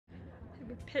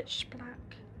was pitch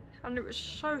black, and it was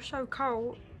so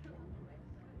cold.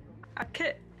 I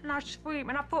kicked and I screamed,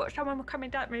 and I thought someone was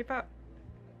coming at me, but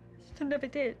they never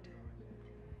did.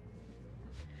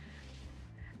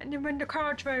 And then when the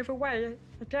car drove away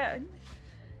again,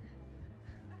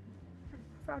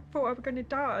 I thought I was going to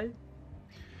die.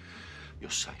 You're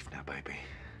safe now, baby.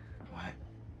 All right?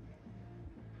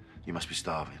 You must be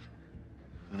starving.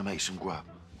 I'm gonna make you some grub.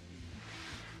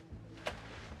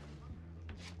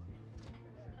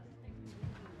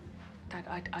 Dad,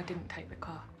 I didn't take the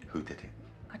car. Who did it?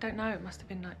 I don't know. It must have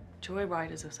been like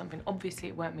joyriders or something. Obviously,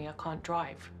 it weren't me. I can't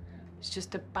drive. It's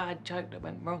just a bad joke that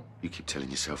went wrong. You keep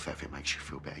telling yourself that if it makes you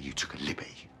feel better. You took a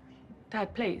liberty.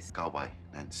 Dad, please. Go away,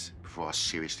 Nance, before I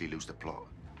seriously lose the plot.